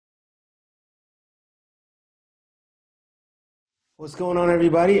What's going on,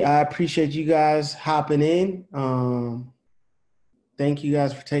 everybody? I appreciate you guys hopping in. Thank you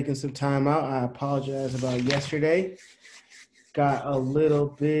guys for taking some time out. I apologize about yesterday. Got a little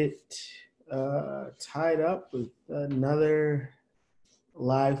bit tied up with another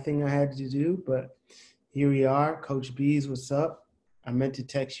live thing I had to do, but here we are. Coach Bees, what's up? I meant to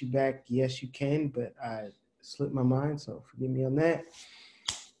text you back, yes, you can, but I slipped my mind, so forgive me on that.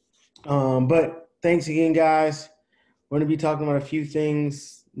 But thanks again, guys. We're going to be talking about a few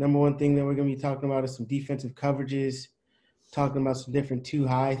things. Number one thing that we're going to be talking about is some defensive coverages, talking about some different two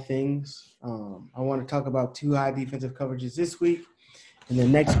high things. I want to talk about two high defensive coverages this week. And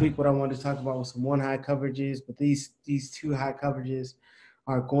then next week, what I wanted to talk about was some one high coverages. But these two high coverages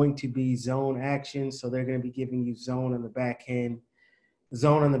are going to be zone actions. So they're going to be giving you zone on the back end,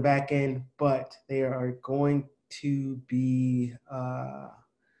 but they are going to be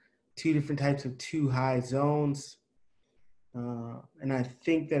two different types of two high zones. And I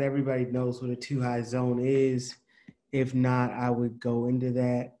think that everybody knows what a two high zone is. If not, I would go into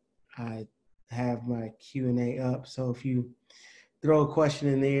that. I have my Q&A up. So if you throw a question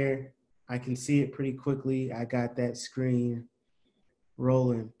in there, I can see it pretty quickly. I got that screen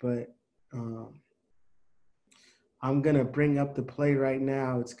rolling, but I'm going to bring up the play right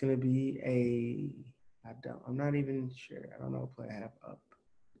now. It's going to be I'm not even sure. I don't know what play I have up.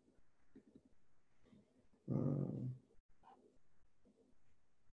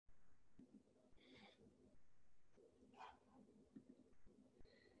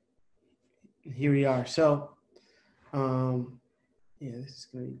 Here we are. So, yeah, this is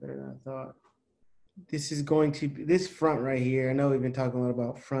going to be better than I thought. This is going to be this front right here. I know we've been talking a lot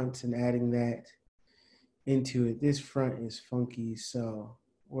about fronts and adding that into it. This front is funky, so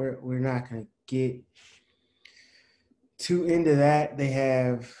we're not going to get too into that. They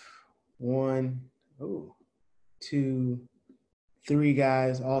have 1, 2, 3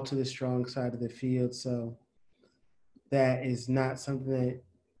 guys all to the strong side of the field. So that is not something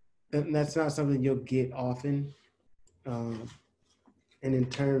that's not something you'll get often. And in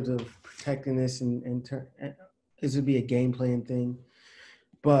terms of protecting this, this would be a game plan thing.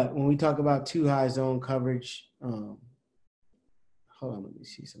 But when we talk about two high zone coverage, hold on, let me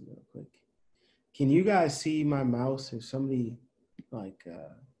see something real quick. Can you guys see my mouse? If somebody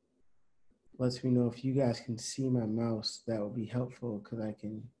lets me know if you guys can see my mouse, that would be helpful because I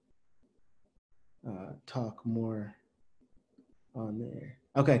can talk more on there.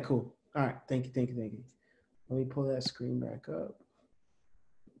 Okay, cool. All right, thank you. Let me pull that screen back up.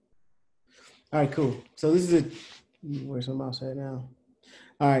 All right, cool. So this is where's my mouse at now?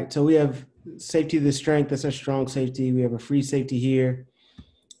 All right, so we have safety to the strength. That's our strong safety. We have a free safety here.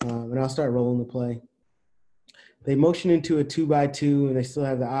 And I'll start rolling the play. They motion into a 2x2, and they still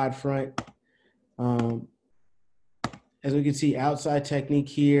have the odd front. As we can see, outside technique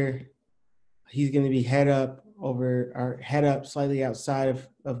here. He's going to be head up slightly outside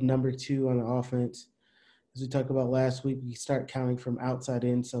of number 2 on the offense. As we talked about last week, we start counting from outside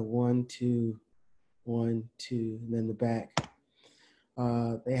in. So 1, 2, 1, 2, and then the back.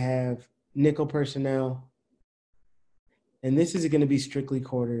 They have nickel personnel. And this is going to be strictly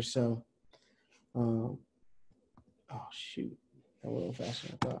quarters. So, oh, shoot. That went a little faster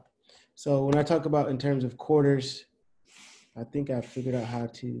than I thought. So when I talk about in terms of quarters, I think I figured out how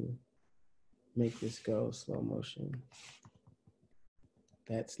to make this go slow motion.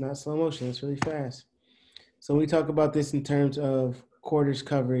 That's not slow motion. That's really fast. So when we talk about this in terms of quarters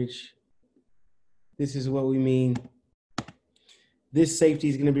coverage, this is what we mean. This safety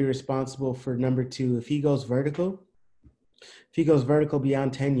is going to be responsible for number 2. If he goes vertical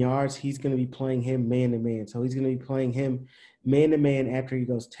beyond 10 yards, he's going to be playing him man-to-man. So he's going to be playing him man-to-man after he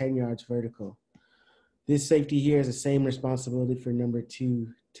goes 10 yards vertical. This safety here has the same responsibility for number 2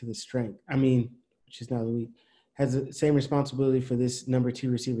 to the strength. Which is now the weak. Has the same responsibility for this number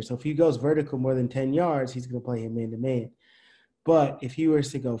 2 receiver. So if he goes vertical more than 10 yards, he's going to play him man-to-man. But if he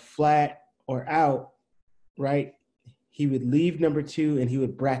was to go flat or out, right, he would leave number 2 and he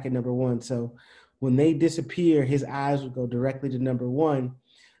would bracket number 1. So when they disappear, his eyes would go directly to number 1.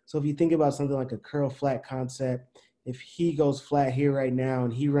 So if you think about something like a curl flat concept, if he goes flat here right now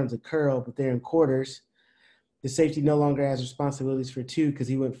and he runs a curl, but they're in quarters, the safety no longer has responsibilities for 2 because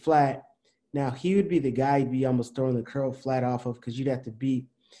he went flat. Now he would be the guy you'd be almost throwing the curl flat off of because you'd have to beat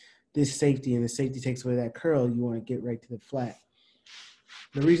this safety, and the safety takes away that curl. You want to get right to the flat.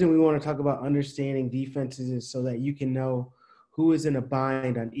 The reason we want to talk about understanding defenses is so that you can know who is in a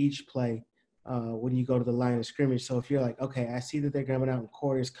bind on each play when you go to the line of scrimmage. So if you're like, okay, I see that they're coming out in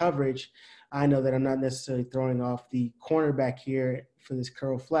quarters coverage, I know that I'm not necessarily throwing off the cornerback here for this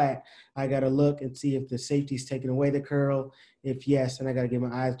curl flat. I got to look and see if the safety's taking away the curl. If yes, then I got to get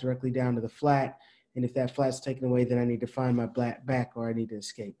my eyes directly down to the flat. And if that flat's taken away, then I need to find my back or I need to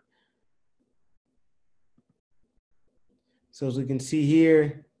escape. So as we can see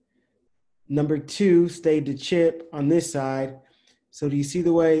here, number 2 stayed to chip on this side. So do you see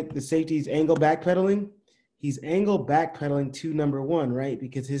the way the safety's angle backpedaling? He's angle backpedaling to number 1, right?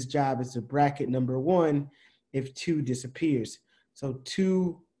 Because his job is to bracket number 1 if 2 disappears. So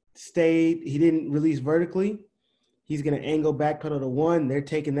 2 stayed, he didn't release vertically. He's going to angle backpedal to 1. They're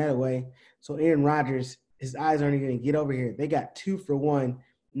taking that away. So Aaron Rodgers, his eyes aren't even going to get over here. They got 2 for 1.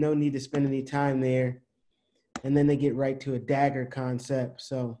 No need to spend any time there. And then they get right to a dagger concept.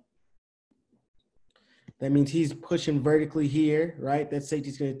 So that means he's pushing vertically here, right? That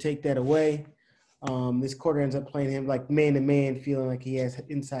safety's going to take that away. This quarter ends up playing him like man-to-man, feeling like he has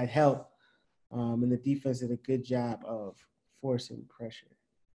inside help. And the defense did a good job of forcing pressure.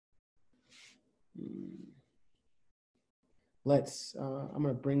 I'm going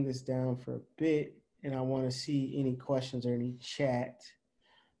to bring this down for a bit, and I want to see any questions or any chat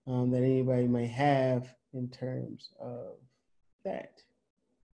that anybody may have in terms of that.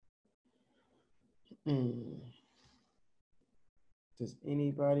 Does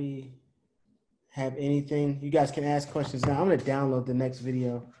anybody have anything? You guys can ask questions now. I'm going to download the next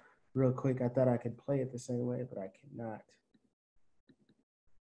video real quick. I thought I could play it the same way, but I cannot.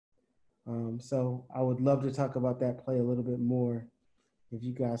 So I would love to talk about that play a little bit more if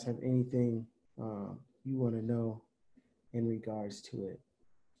you guys have anything you want to know in regards to it.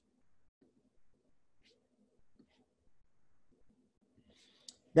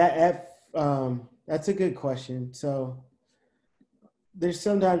 That's a good question. So there's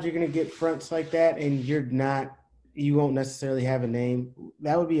sometimes you're going to get fronts like that and you won't necessarily have a name.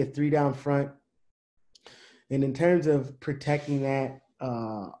 That would be a 3-down front. And in terms of protecting that,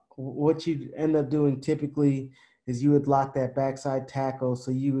 what you end up doing typically is you would lock that backside tackle. So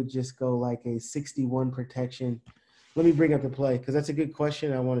you would just go like a 61 protection. Let me bring up the play because that's a good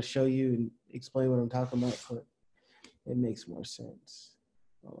question. I want to show you and explain what I'm talking about, but it makes more sense.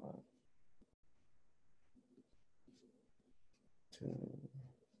 Hold on.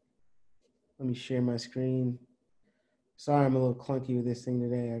 Let me share my screen. Sorry, I'm a little clunky with this thing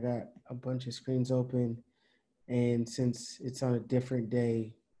today. I got a bunch of screens open, and since it's on a different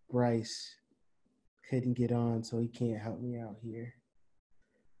day, Bryce couldn't get on, so he can't help me out here.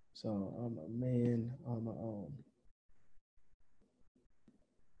 So I'm a man on my own.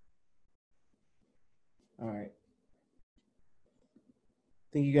 All right.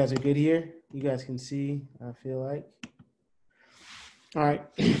 Think you guys are good here? You guys can see, I feel like. All right.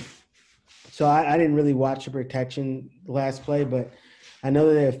 So I didn't really watch the protection last play, but I know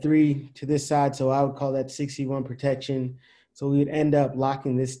that they have 3 to this side, so I would call that 61 protection. So we would end up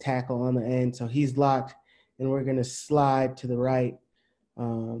locking this tackle on the end. So he's locked, and we're going to slide to the right.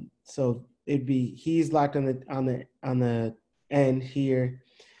 So it'd be he's locked on the end here.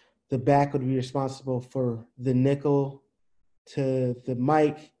 The back would be responsible for the nickel to the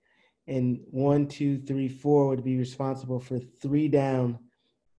Mike, and 1, 2, 3, 4 would be responsible for 3 down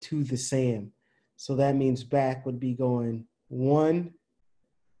to the Sam. So that means back would be going 1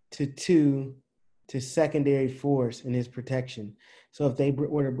 to 2 to secondary force in his protection. So if they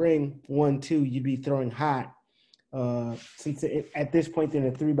were to bring 1, 2, you'd be throwing hot. Since at this point they're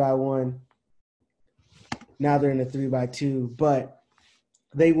in a 3-by-1, now they're in a 3-by-2, but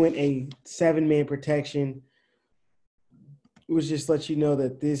they went a 7-man protection, which just lets you know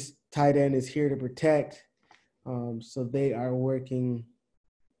that this tight end is here to protect. So they are working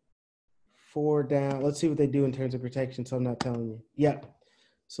 4 down. Let's see what they do in terms of protection, so I'm not telling you. Yep.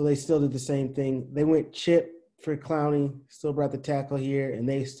 So they still did the same thing. They went chip for Clowney, still brought the tackle here, and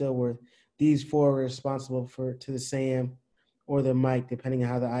they still were – these 4 were responsible to the Sam or the Mike, depending on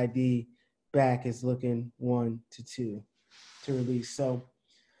how the ID back is looking 1 to 2 to release. So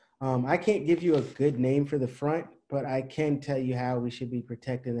I can't give you a good name for the front, but I can tell you how we should be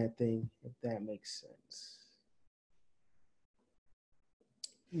protecting that thing, if that makes sense.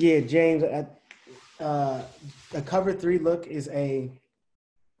 Yeah, James, a cover 3 look is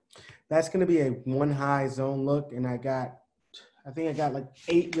that's going to be a 1 high zone look. And I think I got like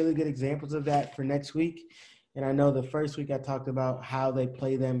 8 really good examples of that for next week. And I know the first week I talked about how they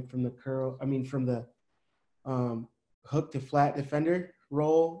play them from the hook to flat defender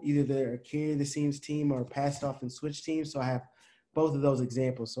role. Either they're a carry the seams team or pass it off and switch team. So I have both of those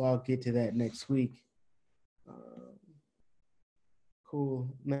examples. So I'll get to that next week.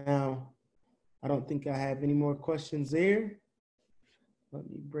 Cool. Now, I don't think I have any more questions there. Let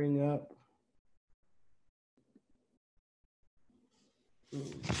me bring up All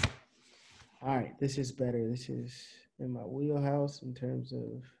right, this is better. This is in my wheelhouse in terms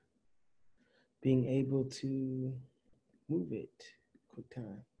of being able to move it. Quick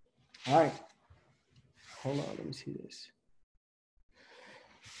time. All right. Hold on, let me see this.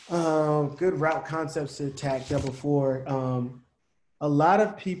 Good route concepts to attack double four. A lot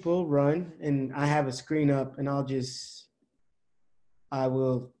of people run, and I have a screen up, and I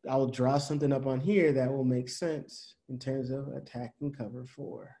will draw something up on here that will make sense in terms of attacking cover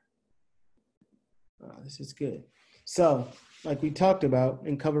four. This is good. So, like we talked about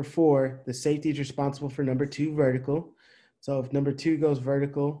in cover four, the safety is responsible for number two vertical. So if number two goes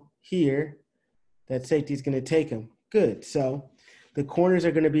vertical here, that safety is going to take him. Good. So the corners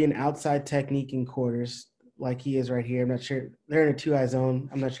are going to be an outside technique in quarters, like he is right here. I'm not sure. They're in a two-eye zone.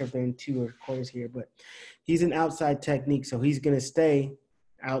 I'm not sure if they're in two or quarters here, but he's an outside technique. So he's going to stay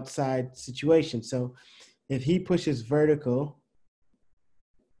outside situation. So if he pushes vertical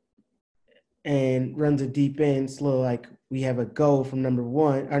and runs a deep in, slow, like we have a go from number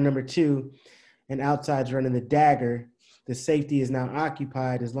one or number two, and outside's running the dagger, the safety is now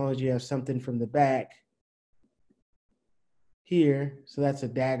occupied as long as you have something from the back here. So that's a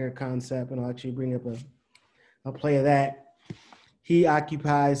dagger concept, and I'll actually bring up a play of that. He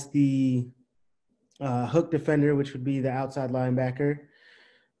occupies the hook defender, which would be the outside linebacker.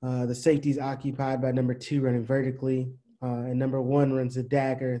 The safety is occupied by number two running vertically. And number one runs the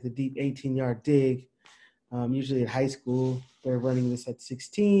dagger, the deep 18-yard dig. Usually at high school, they're running this at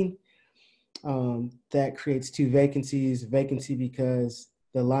 16. That creates two vacancies. Vacancy because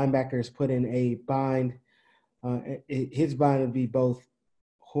the linebacker is put in a bind. His bind would be both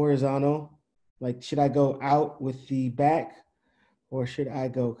horizontal, like should I go out with the back or should I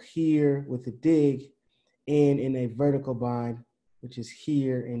go here with the dig, and in a vertical bind, which is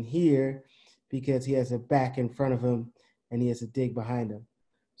here and here, because he has a back in front of him and he has a dig behind him.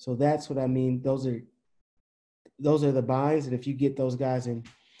 So that's what I mean. Those are the binds, and if you get those guys in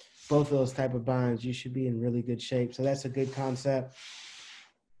both of those type of binds, you should be in really good shape. So that's a good concept.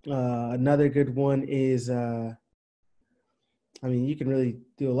 Another good one is, you can really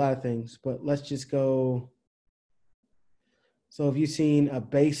do a lot of things, but let's just go. So if you've seen a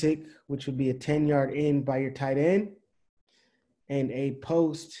basic, which would be a 10-yard in by your tight end, and a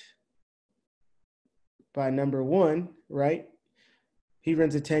post by number one, right? He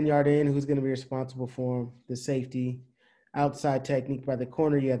runs a 10-yard in. Who's going to be responsible for him? The safety. Outside technique by the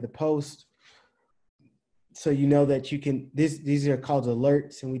corner, you have the post. So you know that you can, these are called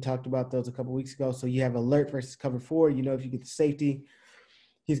alerts, and we talked about those a couple weeks ago. So you have alert versus cover four. You know if you get the safety,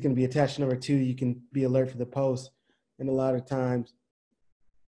 he's going to be attached to number two. You can be alert for the post. And a lot of times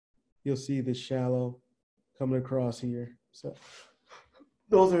you'll see the shallow coming across here. So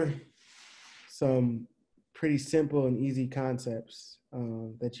those are some pretty simple and easy concepts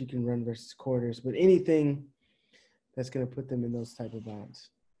that you can run versus quarters, but anything that's going to put them in those type of bonds.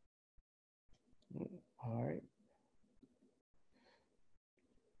 All right.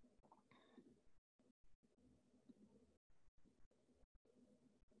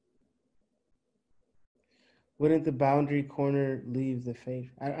 Wouldn't the boundary corner leave the face?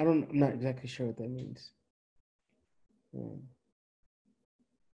 I'm not exactly sure what that means.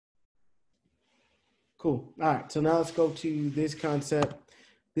 Cool. All right. So now let's go to this concept.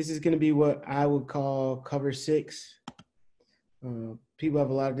 This is going to be what I would call cover six. People have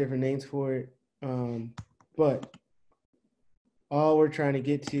a lot of different names for it. But all we're trying to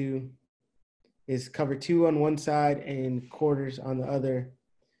get to is cover two on one side and quarters on the other.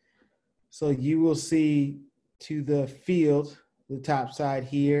 So you will see to the field, the top side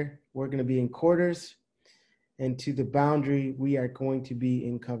here, we're going to be in quarters. And to the boundary, we are going to be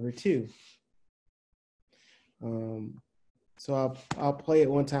in cover two. So I'll play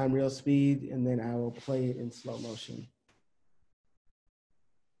it one time real speed, and then I will play it in slow motion.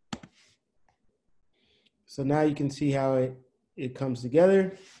 So now you can see how it comes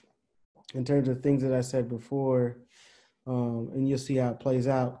together in terms of things that I said before, and you'll see how it plays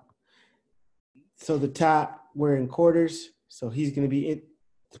out. So the top, we're in quarters, so he's going to be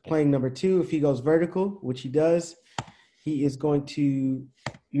playing number two. If he goes vertical, which he does, he is going to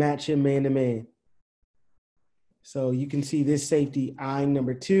match him man-to-man. So you can see this safety eyeing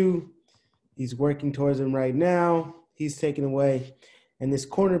number two. He's working towards him right now. He's taken away. And this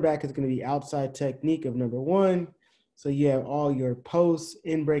cornerback is going to be outside technique of number one. So you have all your posts,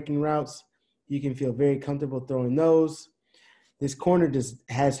 in-breaking routes. You can feel very comfortable throwing those. This corner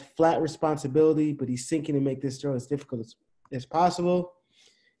has flat responsibility, but he's sinking to make this throw as difficult as possible.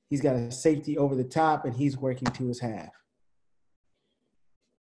 He's got a safety over the top, and he's working to his half.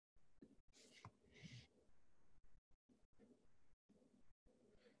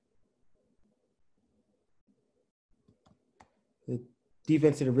 The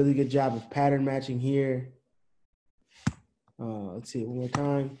defense did a really good job of pattern matching here. Let's see it one more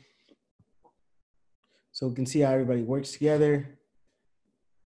time. So we can see how everybody works together.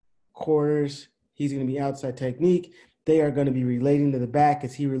 Quarters, he's going to be outside technique. They are going to be relating to the back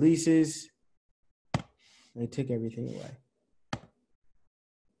as he releases. They took everything away.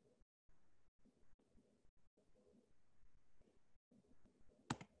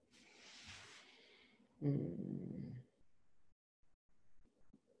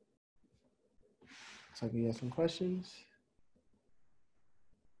 Looks like we have some questions.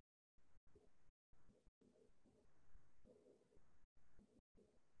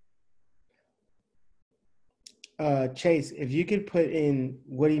 Chase, if you could put in,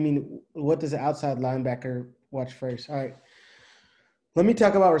 what do you mean? What does the outside linebacker watch first? All right. Let me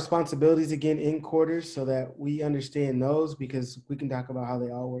talk about responsibilities again in quarters so that we understand those, because we can talk about how they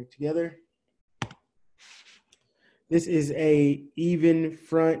all work together. This is a even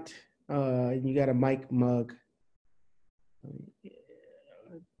front. You got a mic mug.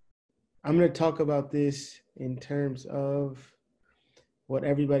 I'm going to talk about this in terms of what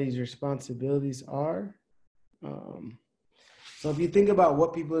everybody's responsibilities are. So if you think about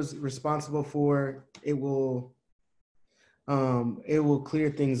what people is responsible for, it will clear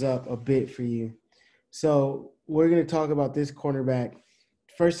things up a bit for you. So we're going to talk about this cornerback.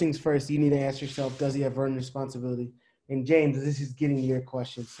 First things first, you need to ask yourself, does he have run responsibility? And James, this is getting to your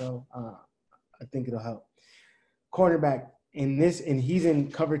question, so I think it'll help. Cornerback, and he's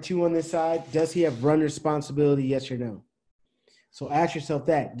in cover 2 on this side. Does he have run responsibility, yes or no? So ask yourself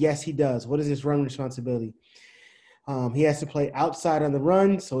that. Yes, he does. What is his run responsibility? He has to play outside on the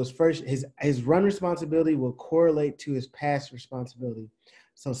run, so his run responsibility will correlate to his pass responsibility.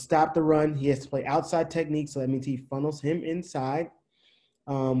 So stop the run. He has to play outside technique, so that means he funnels him inside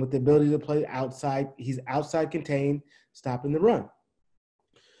with the ability to play outside. He's outside contained, stopping the run.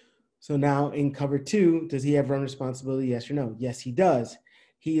 So now in cover 2, does he have run responsibility, yes or no? Yes, he does.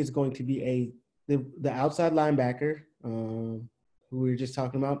 He is going to be the outside linebacker who we were just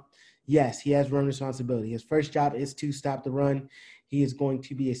talking about. Yes, he has run responsibility. His first job is to stop the run. He is going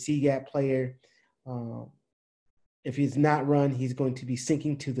to be a C-gap player. If he's not run, he's going to be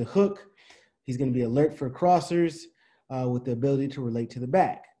sinking to the hook. He's going to be alert for crossers with the ability to relate to the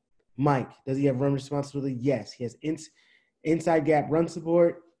back. Mike, does he have run responsibility? Yes, he has inside gap run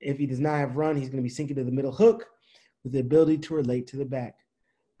support. If he does not have run, he's going to be sinking to the middle hook with the ability to relate to the back.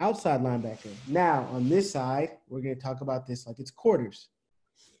 Outside linebacker. Now, on this side, we're going to talk about this like it's quarters.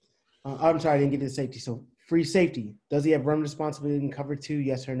 I'm sorry, I didn't get to the safety. So free safety. Does he have run responsibility in cover 2?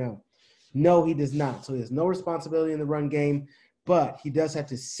 Yes or no? No, he does not. So he has no responsibility in the run game, but he does have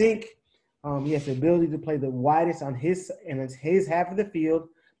to sink. He has the ability to play the widest on his half of the field,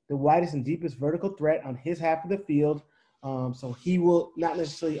 the widest and deepest vertical threat on his half of the field. So he will not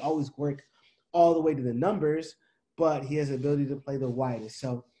necessarily always work all the way to the numbers, but he has the ability to play the widest.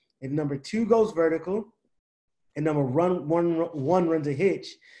 So if number 2 goes vertical and number one runs a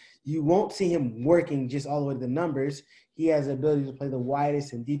hitch, you won't see him working just all the way to the numbers. He has the ability to play the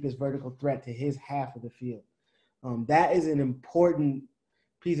widest and deepest vertical threat to his half of the field. That is an important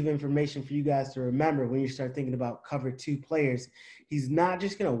piece of information for you guys to remember when you start thinking about cover 2 players. He's not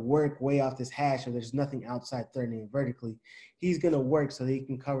just going to work way off this hash or there's nothing outside threatening vertically. He's going to work so that he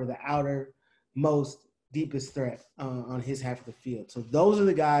can cover the outermost, deepest threat on his half of the field. So those are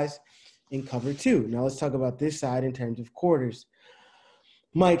the guys in cover 2. Now let's talk about this side in terms of quarters.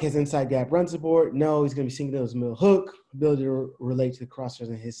 Mike has inside gap run support. No, he's going to be sinking to his middle hook, ability to relate to the crossers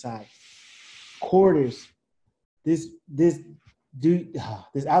on his side. Quarters. This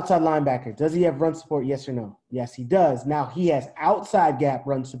outside linebacker, does he have run support? Yes or no? Yes, he does. Now he has outside gap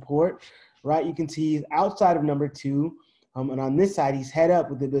run support, right? You can see he's outside of number 2. And on this side, he's head up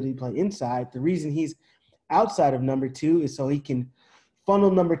with the ability to play inside. The reason he's outside of number 2 is so he can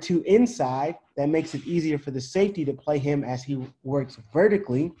funnel number 2 inside. That makes it easier for the safety to play him as he works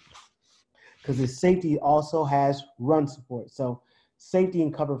vertically, because the safety also has run support. So safety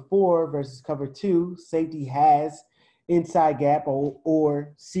in cover 4 versus cover 2, safety has inside gap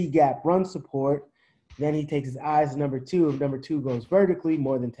or C gap run support. Then he takes his eyes to number 2. If number 2 goes vertically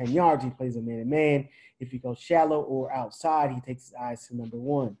more than 10 yards, he plays a man-to-man. If he goes shallow or outside, he takes his eyes to number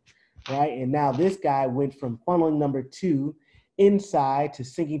 1, right? And now this guy went from funneling number 2 inside to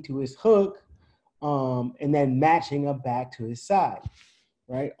sinking to his hook, and then matching up back to his side,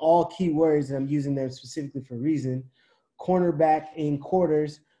 right? All key words, and I'm using them specifically for a reason. Cornerback in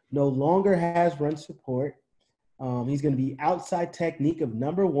quarters no longer has run support. He's going to be outside technique of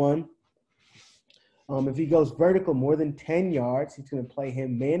number 1. If he goes vertical more than 10 yards, he's going to play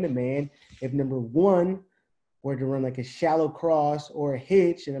him man-to-man. If number 1 were to run like a shallow cross or a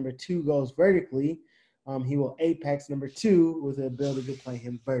hitch, and number 2 goes vertically, he will apex number 2 with the ability to play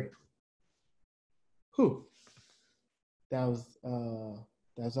him vertically. Whew. That's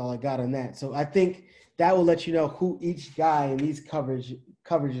all I got on that. So I think that will let you know who each guy in these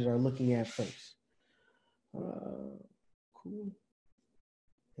coverages are looking at first. Cool.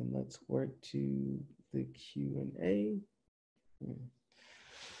 And let's work to the Q&A.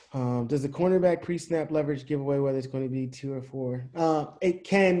 Does the cornerback pre-snap leverage give away whether it's going to be 2 or 4? It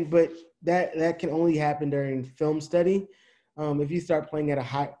can, but that can only happen during film study. If you start playing at a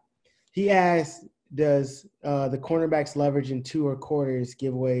high, he asked, does the cornerback's leverage in 2 or quarters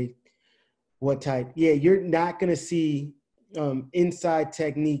give away what type? Yeah, you're not going to see inside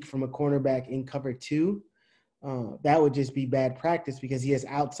technique from a cornerback in cover 2. That would just be bad practice because he has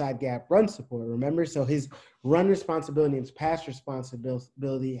outside gap run support, remember? So his run responsibility and his pass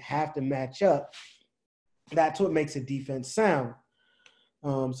responsibility have to match up. That's what makes a defense sound.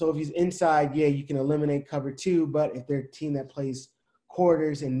 So if he's inside, yeah, you can eliminate cover 2, but if they're a team that plays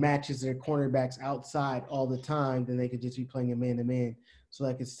quarters and matches their cornerbacks outside all the time, then they could just be playing a man-to-man. So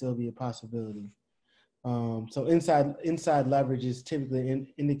that could still be a possibility. So inside leverage is typically an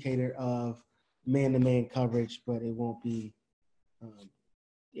indicator of man-to-man coverage, but it won't be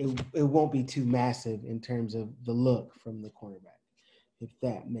it won't be too massive in terms of the look from the cornerback. If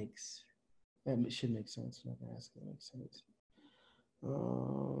that should make sense. I'm not gonna ask if it makes sense.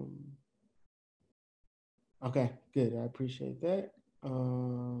 Okay, good. I appreciate that.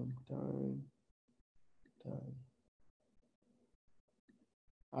 Done.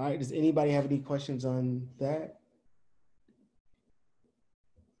 All right. Does anybody have any questions on that?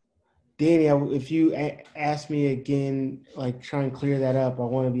 Danny, if you ask me again, like try and clear that up, I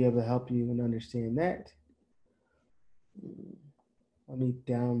want to be able to help you and understand that. Let me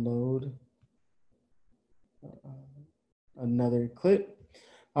download another clip.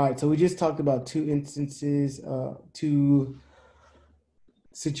 All right, so we just talked about 2 instances, 2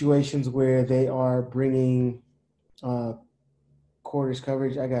 situations where they are bringing quarters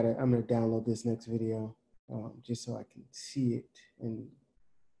coverage. I'm gonna download this next video just so I can see it and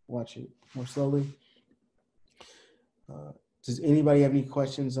watch it more slowly. Does anybody have any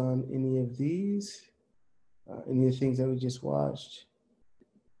questions on any of these? Any of the things that we just watched?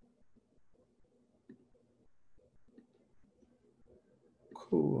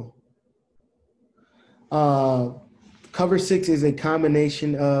 Cool. Cover 6 is a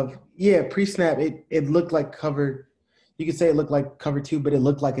combination of, pre-snap, it looked like cover, you could say it looked like cover 2, but it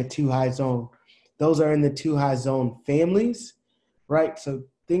looked like a 2 high zone. Those are in the 2 high zone families, right? So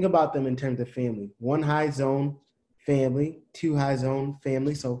think about them in terms of family. 1 high zone family, 2 high zone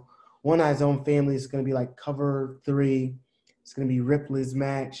family. So 1 high zone family is going to be like cover 3. It's going to be Ripley's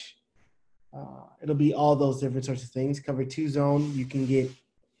match. It'll be all those different sorts of things. Cover 2 zone, you can get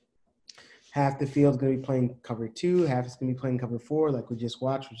half the field is going to be playing cover 2, half is going to be playing cover 4, like we just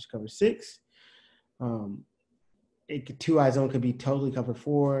watched, which is cover 6. 2 high zone could be totally cover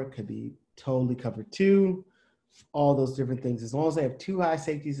 4, could be totally cover 2, all those different things. As long as they have 2 high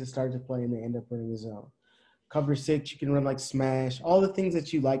safeties that start to play and they end up running the zone. Cover 6, you can run like smash, all the things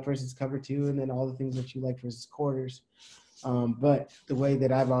that you like versus cover 2, and then all the things that you like versus quarters. But the way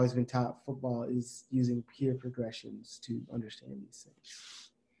that I've always been taught football is using peer progressions to understand these things.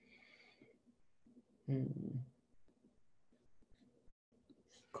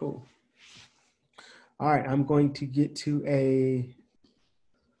 Cool. All right, I'm going to get to a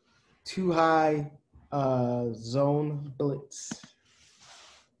 2 high zone blitz.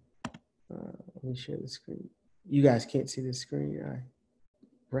 Let me share the screen. You guys can't see the screen, I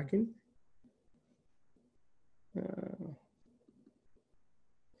reckon.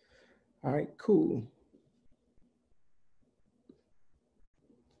 All right, cool.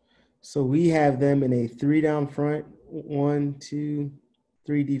 So we have them in a 3 down front, 1, 2,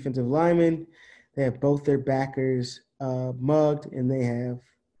 3 defensive linemen. They have both their backers mugged, and they have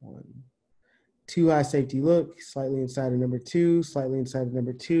 1, 2 high safety look, slightly inside of number 2, slightly inside of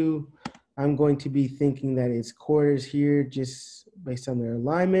number 2. I'm going to be thinking that it's quarters here just based on their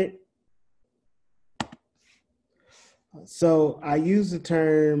alignment. So I use the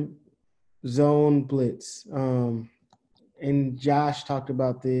term zone blitz. And Josh talked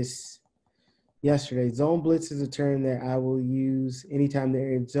about this yesterday. Zone blitz is a term that I will use anytime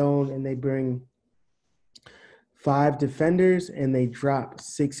they're in zone and they bring 5 defenders and they drop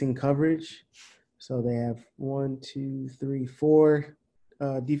 6 in coverage. So they have 1, 2, 3, 4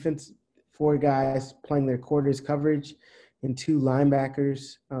 defense, 4 guys playing their quarters coverage and 2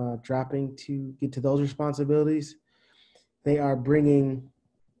 linebackers dropping to get to those responsibilities. They are bringing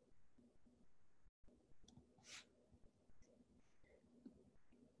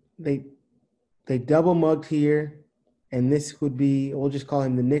they double mugged here, and this would be, we'll just call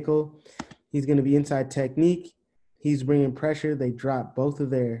him the nickel. He's going to be inside technique. He's bringing pressure. They drop both of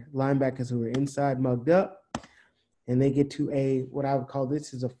their linebackers who are inside mugged up, and they get to a, what I would call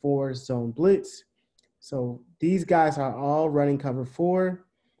this is a 4-zone blitz. So these guys are all running cover 4.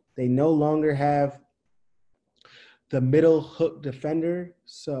 They no longer have the middle hook defender.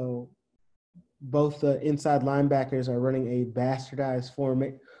 So both the inside linebackers are running a bastardized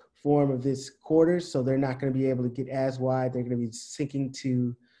form of this quarters. So they're not going to be able to get as wide. They're going to be sinking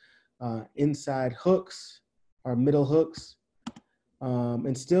to inside hooks or middle hooks,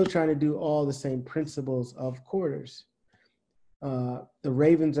 and still trying to do all the same principles of quarters. The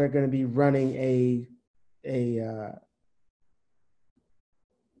Ravens are going to be running they're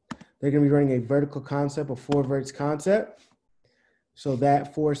going to be running a vertical concept, a 4 verts concept. So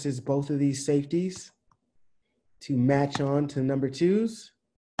that forces both of these safeties to match on to number 2s.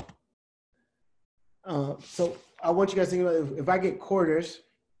 So I want you guys to think about, if I get quarters,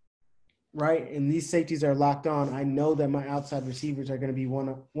 right, and these safeties are locked on, I know that my outside receivers are going to be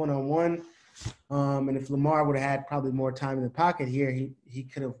one-on-one. And if Lamar would have had probably more time in the pocket here, he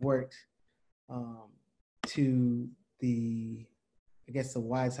could have worked to the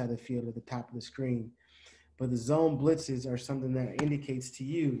wide side of the field or the top of the screen. But the zone blitzes are something that indicates to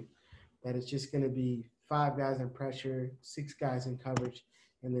you that it's just going to be 5 guys in pressure, 6 guys in coverage,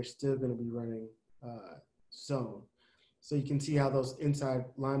 and they're still going to be running zone. So you can see how those inside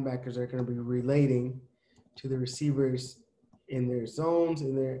linebackers are going to be relating to the receivers in their zones,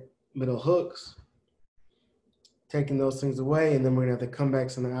 in their middle hooks, taking those things away, and then we're going to have the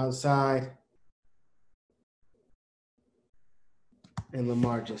comebacks on the outside, and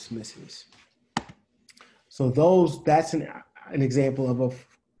Lamar just misses. So that's an example of a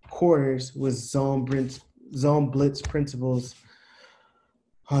quarters with zone blitz principles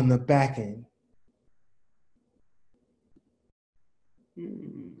on the back end.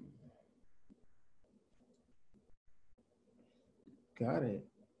 Got it.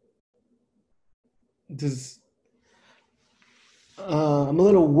 I'm a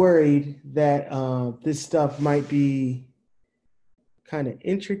little worried that this stuff might be kind of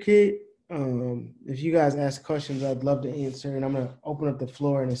intricate. If you guys ask questions, I'd love to answer, and I'm going to open up the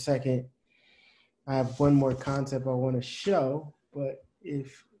floor in a second. I have one more concept I want to show, but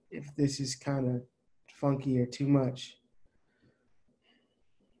if this is kind of funky or too much.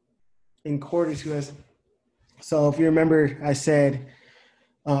 In quarters, so if you remember, I said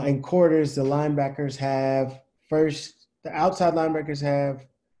in quarters, the linebackers have the outside linebackers have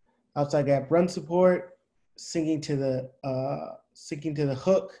outside gap run support, sinking to the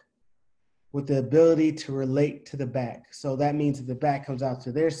hook with the ability to relate to the back. So that means if the back comes out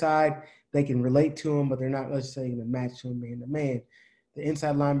to their side, they can relate to him, but they're not, let's say, going to match him man to man. The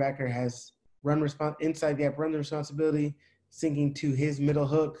inside linebacker has inside gap run responsibility, sinking to his middle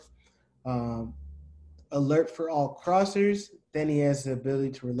hook. Alert for all crossers, then he has the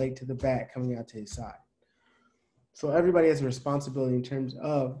ability to relate to the back coming out to his side. So everybody has a responsibility in terms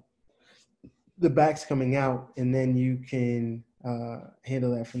of the backs coming out, and then you can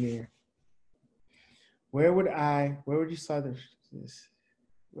handle that from there. Where would you slide this?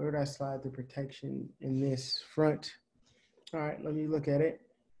 Where would I slide the protection in this front? All right, let me look at it.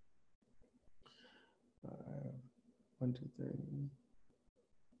 1, 2, 3.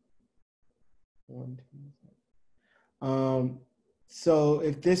 1, 2. So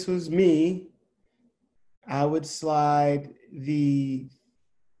if this was me, I would slide the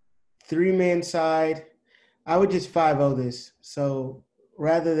 3-man side. I would just 5-0 this. So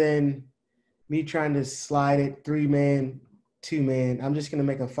rather than me trying to slide it 3-man, 2-man, I'm just going to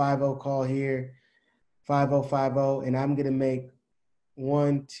make a 5-0 call here, 5-0, 5-0, and I'm going to make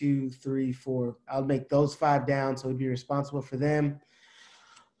 1, 2, 3, 4. I'll make those 5 down, so we'd be responsible for them.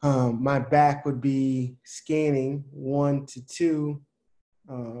 My back would be scanning 1 to 2,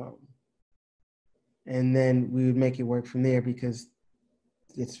 and then we would make it work from there because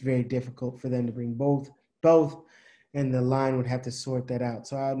it's very difficult for them to bring both, and the line would have to sort that out.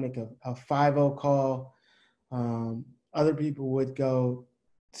 So I would make a 5-0 call. Other people would go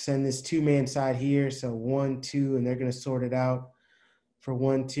send this 2-man side here, so 1, 2, and they're going to sort it out for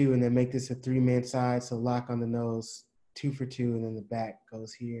 1, 2, and then make this a 3-man side, so lock on the nose, 2 for 2, and then the back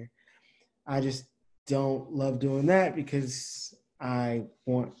goes here. I just don't love doing that because I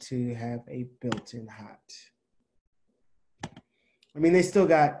want to have a built-in hot. I mean, they still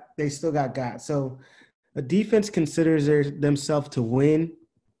got. So a defense considers themselves to win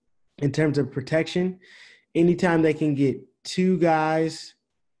in terms of protection anytime they can get 2 guys.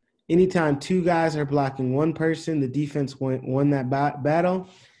 Anytime 2 guys are blocking 1 person, the defense won that battle.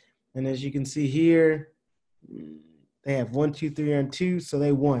 And as you can see here, they have 1, 2, 3 on 2, so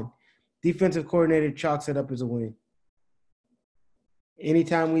they won. Defensive coordinator chalks it up as a win.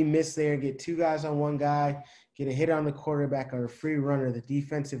 Anytime we miss there, get 2 guys on 1 guy, get a hit on the quarterback or a free runner, the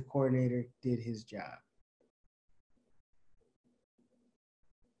defensive coordinator did his job.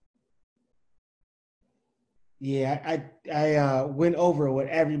 Yeah, I went over what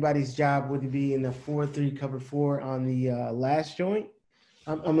everybody's job would be in the 4-3 cover 4 on the last joint.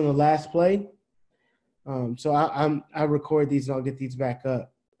 I'm in the last play. So I record these and I'll get these back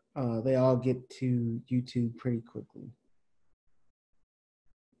up. They all get to YouTube pretty quickly.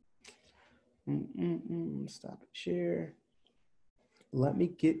 Stop and share. Let me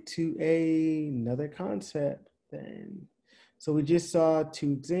get to another concept then. So we just saw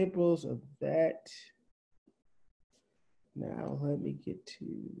 2 examples of that. Now let me get to.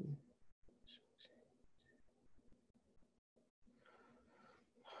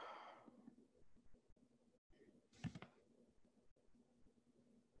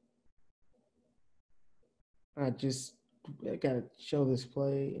 I gotta show this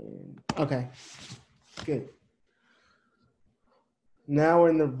play. Okay, good. Now we're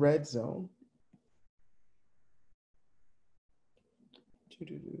in the red zone.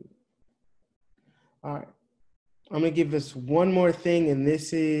 All right. I'm gonna give this one more thing, and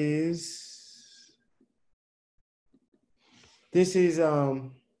this is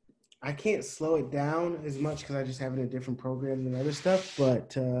I can't slow it down as much because I just have it in a different program than other stuff,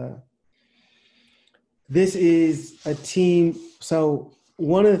 but this is a team. So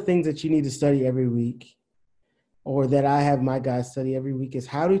one of the things that you need to study every week, or that I have my guys study every week, is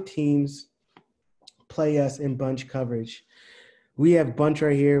how do teams play us in bunch coverage. We have bunch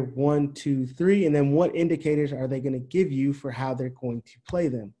right here, 1, 2, 3, and then what indicators are they going to give you for how they're going to play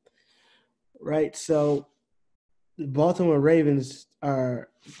them, right? So the Baltimore Ravens are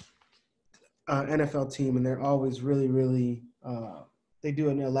an NFL team, and they're always really, really they do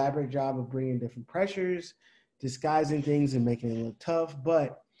an elaborate job of bringing different pressures, disguising things, and making it look tough.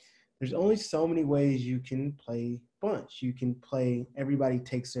 But there's only so many ways you can play bunch. You can play everybody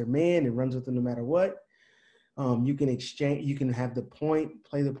takes their man and runs with them no matter what. You can exchange. You can have the point,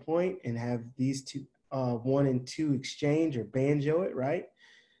 play the point, and have these 1 and 2 exchange or banjo it, right?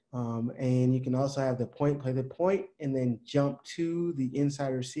 And you can also have the point, play the point, and then jump to the inside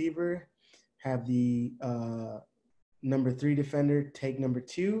receiver, have the number 3 defender take number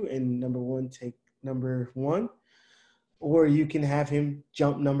 2, and number 1 take number 1. Or you can have him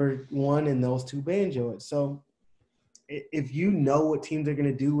jump number 1 and those 2 banjo it. So if you know what teams are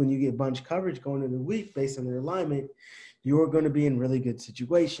going to do when you get bunch coverage going into the week based on their alignment, you're going to be in really good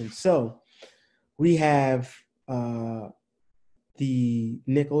situations. So we have the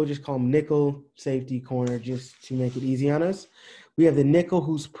nickel, we'll just call them nickel safety corner just to make it easy on us. We have the nickel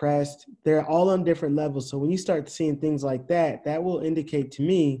who's pressed. They're all on different levels. So when you start seeing things like that, that will indicate to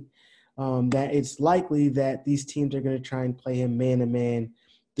me that it's likely that these teams are going to try and play him man-to-man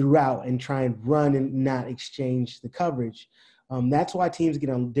throughout and try and run and not exchange the coverage. That's why teams get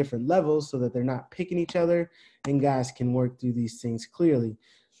on different levels so that they're not picking each other and guys can work through these things clearly.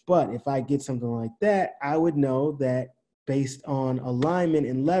 But if I get something like that, I would know that based on alignment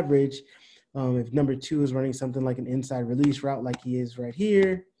and leverage, if number 2 is running something like an inside release route like he is right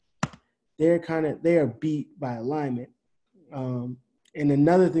here, they are beat by alignment. And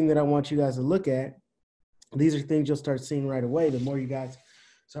another thing that I want you guys to look at, these are things you'll start seeing right away. The more you guys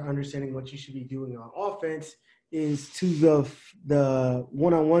start understanding what you should be doing on offense, is to the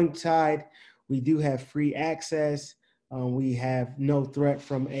one-on-one side, we do have free access. We have no threat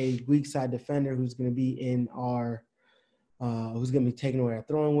from a weak side defender who's going to be in our who's going to be taking away our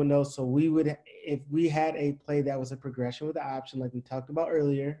throwing window. So we would, if we had a play that was a progression with the option, like we talked about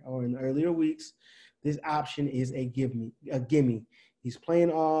earlier or in the earlier weeks, this option is a gimme. He's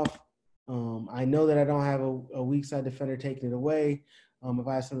playing off. I know that I don't have a weak side defender taking it away. If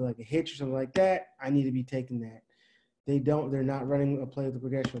I have something like a hitch or something like that, I need to be taking that. They're not running a play with the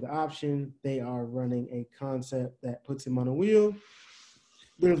progression with the option. They are running a concept that puts him on a wheel.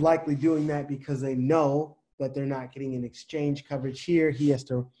 They're likely doing that because they know that they're not getting an exchange coverage here. He has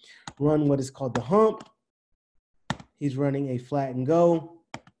to run what is called the hump. He's running a flat and go,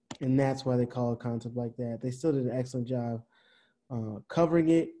 and that's why they call a concept like that. They still did an excellent job covering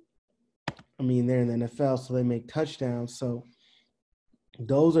it. I mean, they're in the NFL, so they make touchdowns. So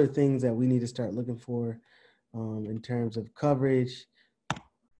those are things that we need to start looking for in terms of coverage.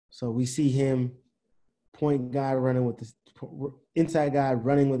 So we see him, point guy running with this inside guy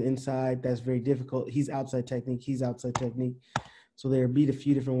running with inside. That's very difficult. He's outside technique. So they're beat a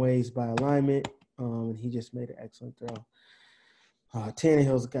few different ways by alignment, and he just made an excellent throw.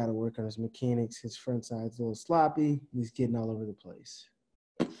 Tannehill's got to work on his mechanics. His front side's a little sloppy. He's getting all over the place.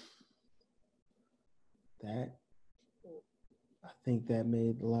 That, I think that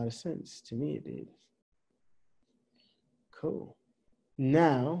made a lot of sense. To me, it did. Cool.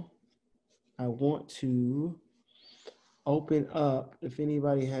 Now, I want to open up if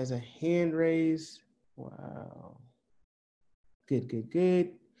anybody has a hand raised. Wow.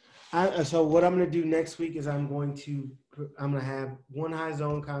 Good. So what I'm going to do next week is I'm going to have one high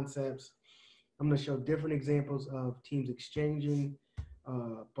zone concepts. I'm going to show different examples of teams exchanging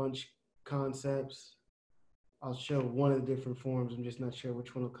bunch concepts. I'll show one of the different forms. I'm just not sure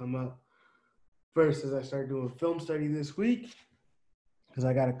which one will come up first as I start doing film study this week, because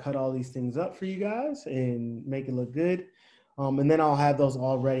I got to cut all these things up for you guys and make it look good. And then I'll have those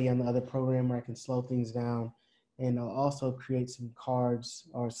all ready on the other program where I can slow things down. And I'll also create some cards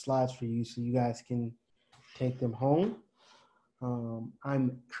or slides for you so you guys can take them home.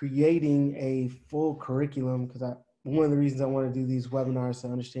 I'm creating a full curriculum because one of the reasons I want to do these webinars is to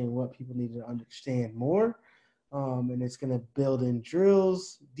understand what people need to understand more. And it's going to build in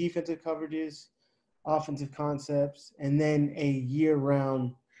drills, defensive coverages, offensive concepts, and then a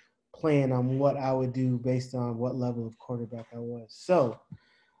year-round plan on what I would do based on what level of quarterback I was. So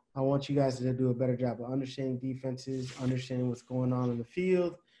I want you guys to do a better job of understanding defenses, understanding what's going on in the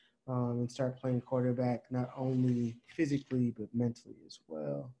field, and start playing quarterback not only physically but mentally as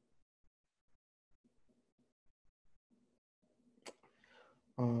well.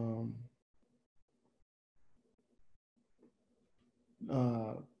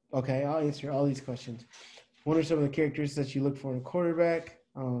 Okay, I'll answer all these questions. What are some of the characteristics that you look for in a quarterback?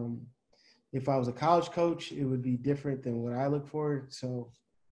 If I was a college coach, it would be different than what I look for. So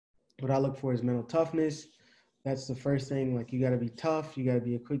what I look for is mental toughness. That's the first thing. Like, you got to be tough. You got to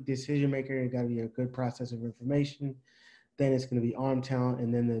be a quick decision maker. You got to be a good processor of information. Then it's going to be arm talent,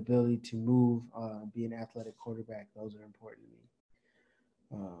 and then the ability to move, be an athletic quarterback. Those are important to me.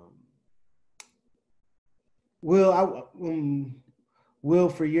 Will,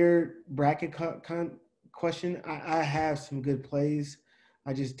 for your bracket question, I have some good plays.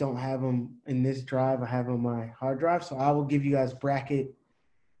 I just don't have them in this drive. I have them on my hard drive. So I will give you guys bracket.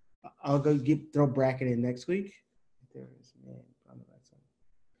 I'll go throw bracket in next week. There is, man.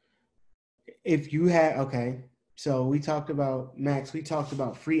 If you have, okay. So we talked about, Max, we talked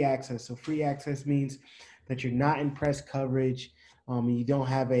about free access. So free access means that you're not in press coverage. You don't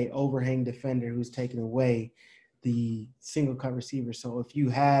have a overhang defender who's taking away the single cut receiver. So if you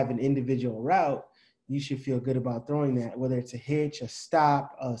have an individual route, you should feel good about throwing that, whether it's a hitch, a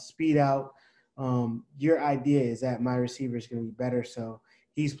stop, a speed out. Your idea is that my receiver is going to be better. So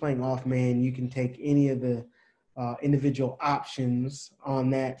he's playing off man. You can take any of the individual options on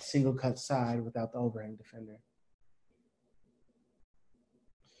that single cut side without the overhang defender.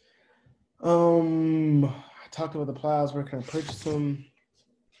 I talked about the plows. Where can I purchase them?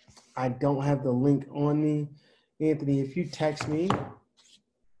 I don't have the link on me. Anthony, if you text me,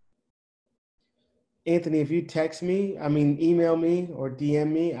 email me or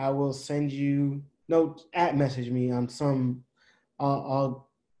DM me, I will send you, message me on some, I'll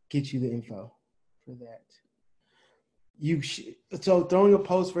get you the info for that. So throwing a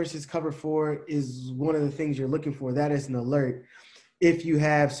post versus cover 4 is one of the things you're looking for. That is an alert. If you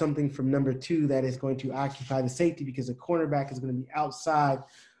have something from number 2 that is going to occupy the safety, because the cornerback is going to be outside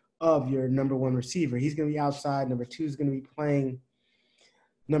of your number 1 receiver. He's going to be outside. Number 2 is going to be playing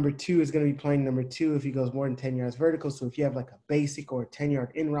number 2 if he goes more than 10 yards vertical. So if you have like a basic or a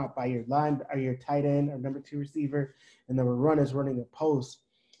 10-yard in route by your line or your tight end or number 2 receiver, and number 1 is running a post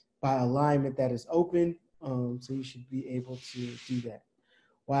by alignment that is open, so you should be able to do that.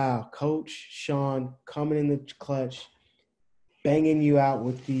 Wow, Coach Sean coming in the clutch, banging you out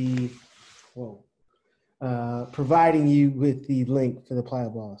with providing you with the link for the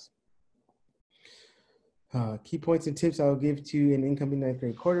plyo balls. Key points and tips I will give to an incoming 9th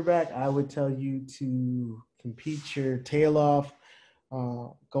grade quarterback. I would tell you to compete your tail off,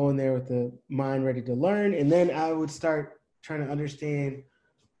 go in there with the mind ready to learn, and then I would start trying to understand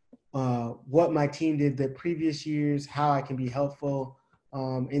what my team did the previous years, how I can be helpful.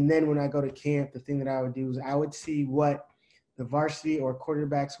 And then when I go to camp, the thing that I would do is I would see what the varsity or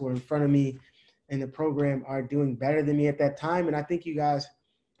quarterbacks who are in front of me in the program are doing better than me at that time. And I think you guys,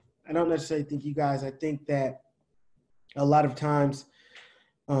 I don't necessarily think you guys, I think that a lot of times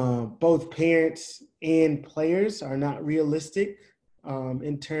both parents and players are not realistic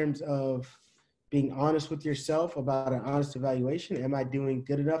in terms of being honest with yourself about an honest evaluation. Am I doing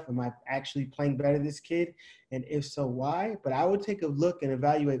good enough? Am I actually playing better this kid? And if so, why? But I would take a look and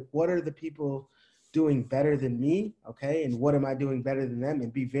evaluate what are the people doing better than me, okay? And what am I doing better than them?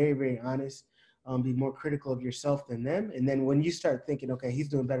 And be very, very honest. Be more critical of yourself than them. And then when you start thinking, okay, he's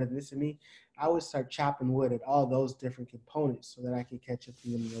doing better than this than me, I would start chopping wood at all those different components so that I can catch up to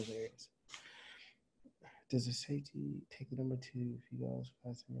them in those areas. Does the safety take the number 2 if he goes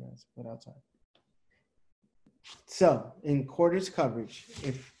past the yards, but outside? So in quarters coverage,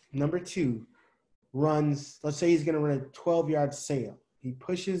 if number 2 runs, let's say he's going to run a 12-yard sail. He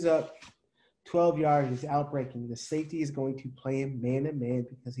pushes up 12 yards, he's outbreaking. The safety is going to play him man-to-man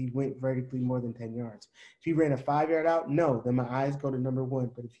because he went vertically more than 10 yards. If he ran a 5-yard out, no, then my eyes go to number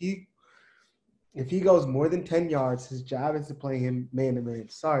 1. But if he goes more than 10 yards, his job is to play him man-to-man.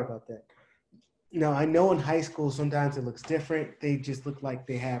 Sorry about that. Now, I know in high school sometimes it looks different. They just look like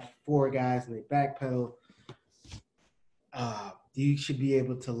they have 4 guys and they backpedal. You should be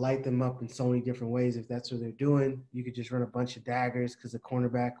able to light them up in so many different ways if that's what they're doing. You could just run a bunch of daggers because the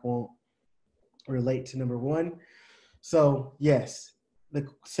cornerback won't relate to number 1. So, yes, the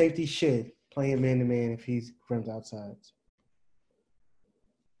safety should play him man-to-man if he runs outsides.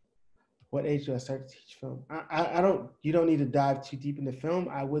 What age do I start to teach film? You don't need to dive too deep into film.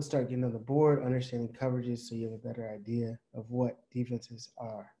 I would start getting on the board, understanding coverages so you have a better idea of what defenses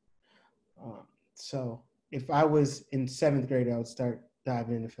are. So if I was in 7th grade, I would start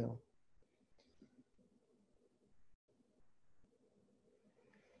diving into film.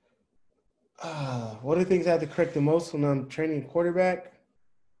 What are the things I have to correct the most when I'm training a quarterback?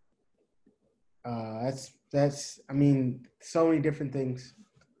 That's I mean, so many different things.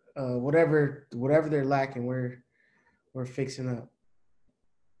 Whatever they're lacking, we're fixing up.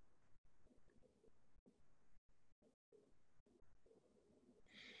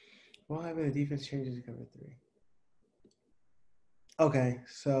 What happens if defense changes to cover 3? Okay,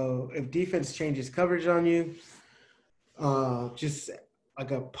 so if defense changes coverage on you, just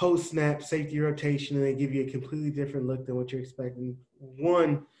like a post-snap safety rotation, and they give you a completely different look than what you're expecting.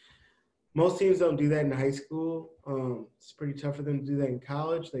 One, most teams don't do that in high school. It's pretty tough for them to do that in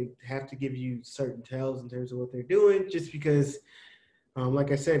college. They have to give you certain tells in terms of what they're doing just because,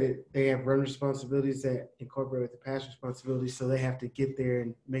 like I said, they have run responsibilities that incorporate with the pass responsibilities, so they have to get there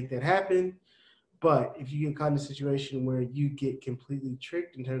and make that happen. But if you get caught in a situation where you get completely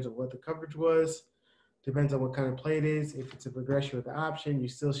tricked in terms of what the coverage was, depends on what kind of play it is. If it's a progression with the option, you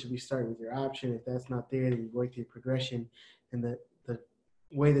still should be starting with your option. If that's not there, then you work your progression, and the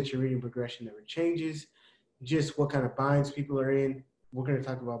way that you're reading progression never changes. Just what kind of binds people are in. We're going to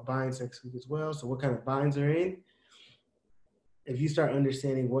talk about binds next week as well. So what kind of binds are in. If you start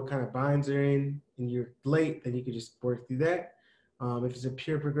understanding what kind of binds are in and you're late, then you can just work through that. If it's a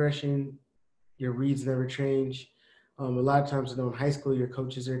pure progression, your reads never change. A lot of times, in high school, your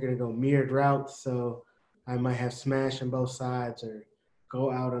coaches are going to go mirrored routes. So I might have smash on both sides or go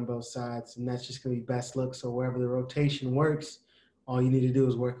out on both sides, and that's just going to be best look. So wherever the rotation works, all you need to do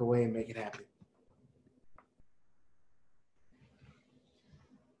is work away and make it happen.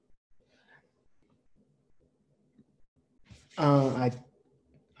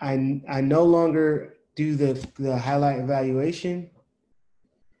 I no longer do the highlight evaluation.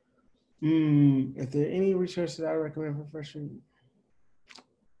 If there are any resources I recommend for freshmen,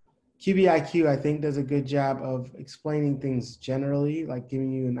 QBIQ, I think, does a good job of explaining things generally, like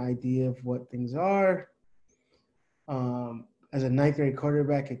giving you an idea of what things are. As a 9th grade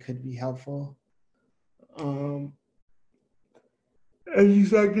quarterback, it could be helpful. As you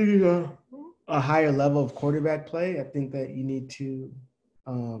start getting a higher level of quarterback play, I think that you need to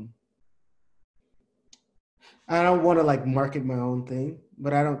I don't want to like market my own thing,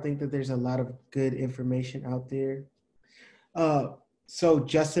 but I don't think that there's a lot of good information out there. So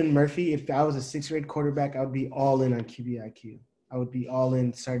Justin Murphy, if I was a 6th grade quarterback, I would be all in on QBIQ. I would be all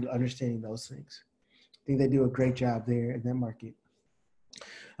in, start understanding those things. I think they do a great job there in that market.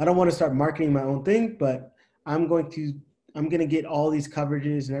 I don't want to start marketing my own thing, but I'm going to get all these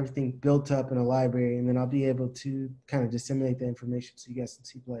coverages and everything built up in a library, and then I'll be able to kind of disseminate the information so you guys can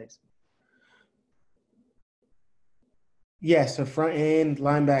see plays. Yes, so front end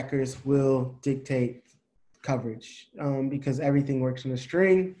linebackers will dictate coverage because everything works in a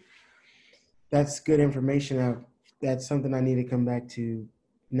string. That's good information. That's something I need to come back to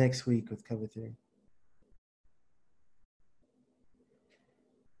next week with cover 3.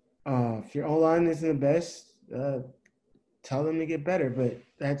 If your O-line isn't the best, tell them to get better, but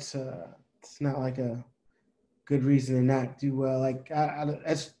that's it's not like a good reason to not do well. Like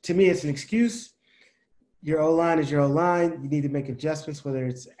that's, to me, it's an excuse. Your O-line is your O-line. You need to make adjustments, whether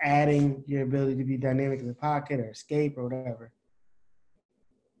it's adding your ability to be dynamic in the pocket or escape or whatever.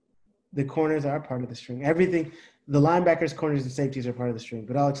 The corners are part of the string. Everything, the linebackers, corners, and safeties are part of the string,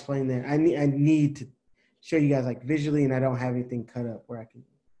 but I'll explain that. I need to show you guys like visually, and I don't have anything cut up where I can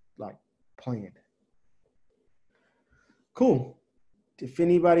like plan. Cool. If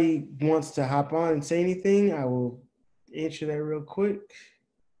anybody wants to hop on and say anything, I will answer that real quick.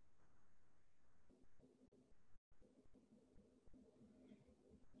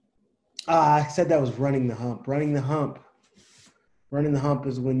 I said that was running the hump. Running the hump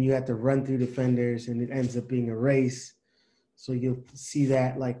is when you have to run through defenders and it ends up being a race. So you'll see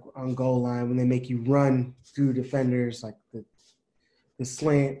that like on goal line when they make you run through defenders, like the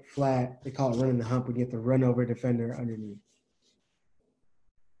slant, flat. They call it running the hump when you have to run over a defender underneath.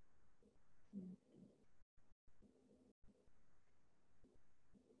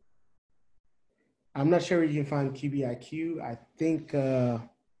 I'm not sure where you can find QBIQ. I think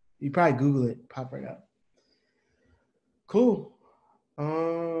you probably Google it, pop right up. Cool.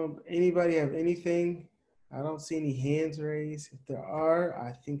 Anybody have anything? I don't see any hands raised. If there are,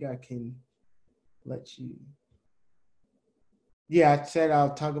 I think I can let you. Yeah, I said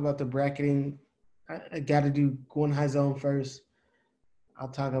I'll talk about the bracketing. I got to do one high zone first. I'll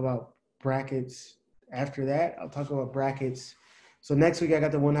talk about brackets. After that, I'll talk about brackets. So next week I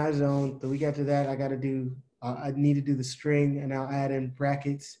got the one high zone. The week after that, I need to do the string, and I'll add in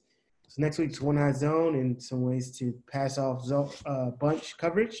brackets. So next week's one high zone and some ways to pass off bunch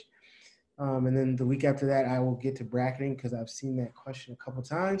coverage. And then the week after that, I will get to bracketing because I've seen that question a couple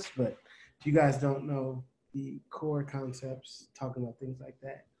times. But if you guys don't know the core concepts, talking about things like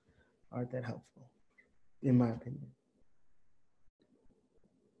that aren't that helpful, in my opinion.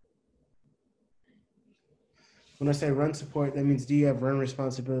 When I say run support, that means do you have run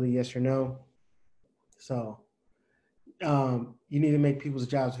responsibility, yes or no? So you need to make people's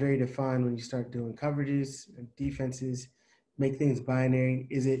jobs very defined when you start doing coverages and defenses, make things binary.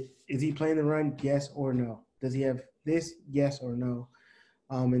 Is he playing the run? Yes or no? Does he have this? Yes or no?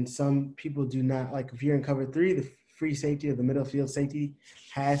 And some people do not, like if you're in cover 3, the free safety or the middle field safety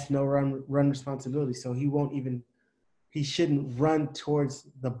has no run responsibility. So he shouldn't run towards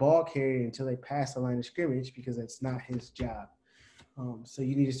the ball carrier until they pass the line of scrimmage because that's not his job. So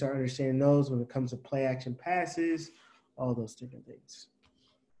you need to start understanding those when it comes to play action passes, all those different things.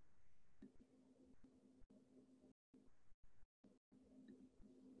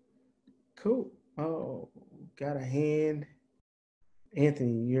 Cool. Oh, got a hand.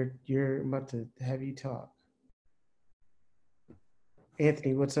 Anthony, you're about to have you talk.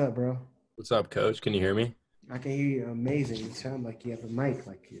 Anthony, what's up, bro? What's up, Coach? Can you hear me? I can hear you amazing. You sound like you have a mic,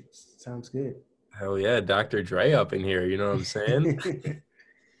 like it sounds good. Hell yeah, Dr. Dre up in here. You know what I'm saying?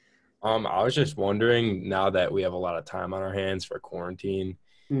 I was just wondering, now that we have a lot of time on our hands for quarantine,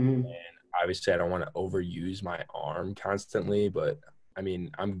 Mm-hmm. and obviously I don't want to overuse my arm constantly, but I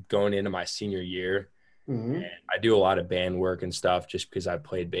mean, I'm going into my senior year, Mm-hmm. and I do a lot of band work and stuff just because I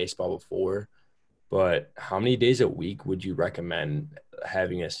played baseball before. But how many days a week would you recommend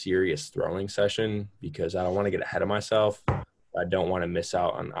having a serious throwing session? Because I don't want to get ahead of myself. I don't want to miss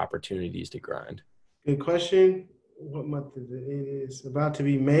out on opportunities to grind. Good question. What month is it? It is about to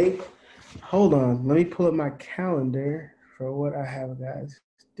be May. Hold on. Let me pull up my calendar for what I have guys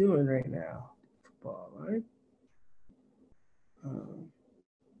doing right now. Football, right?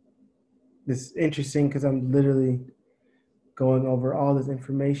 This is interesting because I'm literally going over all this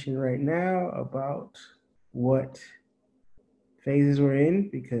information right now about what phases we're in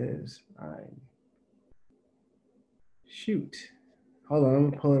because shoot. Hold on, I'm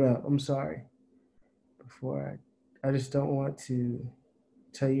gonna pull it up. I'm sorry. I just don't want to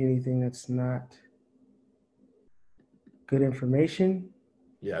tell you anything that's not good information.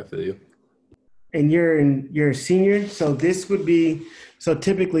 Yeah, I feel you. And you're a senior, so typically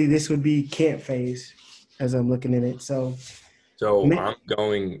this would be camp phase as I'm looking at it. So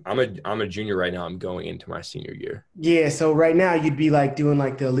I'm a junior right now. I'm going into my senior year. yeah, so right now you'd be like doing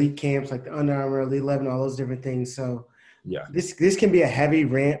like the elite camps, like the Under Armour, Elite 11, all those different things. So Yeah. this can be a heavy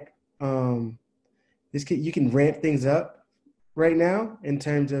ramp. You can ramp things up right now in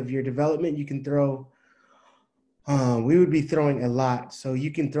terms of your development. You can throw. We would be throwing a lot, so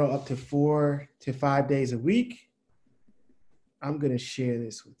you can throw up to 4 to 5 days a week. I'm gonna share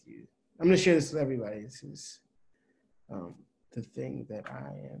this with you. I'm gonna share this with everybody. This is the thing that I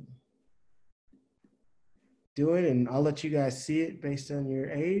am doing, and I'll let you guys see it based on your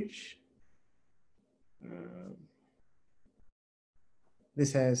age.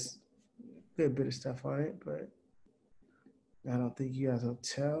 This has a good bit of stuff on it, but I don't think you guys will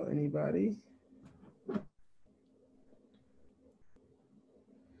tell anybody.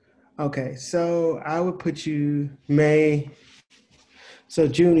 Okay, so I would put you May. So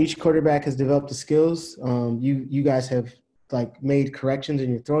June, each quarterback has developed the skills. You guys have like made corrections in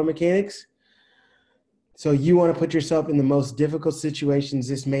your throwing mechanics. So you want to put yourself in the most difficult situations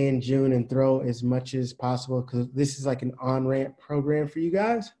this May and June and throw as much as possible because this is like an on-ramp program for you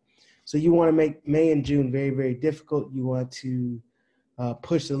guys. So you want to make May and June very, very difficult. You want to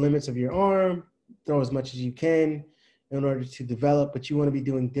push the limits of your arm, throw as much as you can in order to develop, but you want to be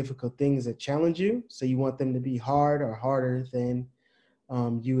doing difficult things that challenge you. So you want them to be hard or harder than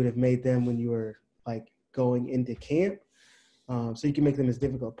you would have made them when you were like going into camp. So you can make them as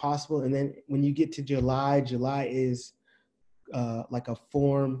difficult as possible. And then when you get to July, July is like a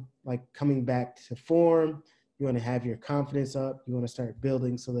form, like coming back to form. You want to have your confidence up. You want to start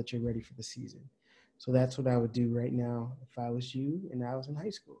building so that you're ready for the season. So that's what I would do right now if I was you and I was in high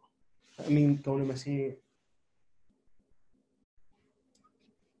school. I mean, going to my senior year.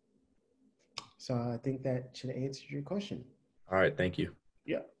 So I think that should have answered your question. All right. Thank you.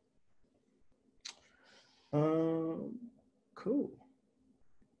 Yeah. Cool.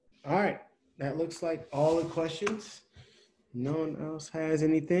 All right. That looks like all the questions. No one else has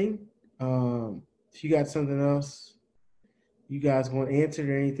anything. If you got something else you guys want answered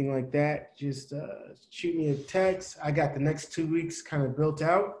or anything like that, just shoot me a text. I got the next 2 weeks kind of built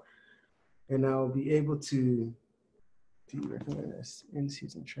out, and I'll be able to. Do you recommend this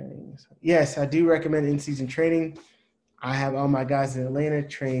in-season training? Yes, I do recommend in-season training. I have all my guys in Atlanta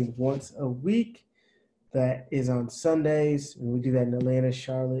trained once a week. That is on Sundays, and we do that in Atlanta,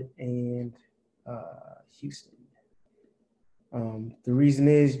 Charlotte, and Houston. The reason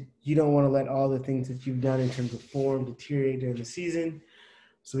is you don't want to let all the things that you've done in terms of form deteriorate during the season.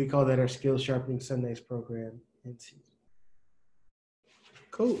 So we call that our Skill Sharpening Sundays program in season.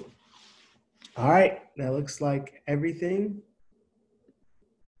 Cool. All right. That looks like everything.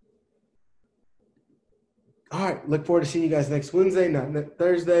 All right. Look forward to seeing you guys next Wednesday, not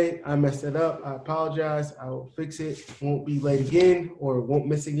Thursday. I messed it up. I apologize. I will fix it. Won't be late again or won't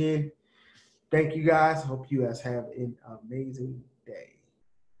miss again. Thank you guys. Hope you guys have an amazing day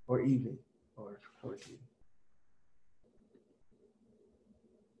or evening or 14.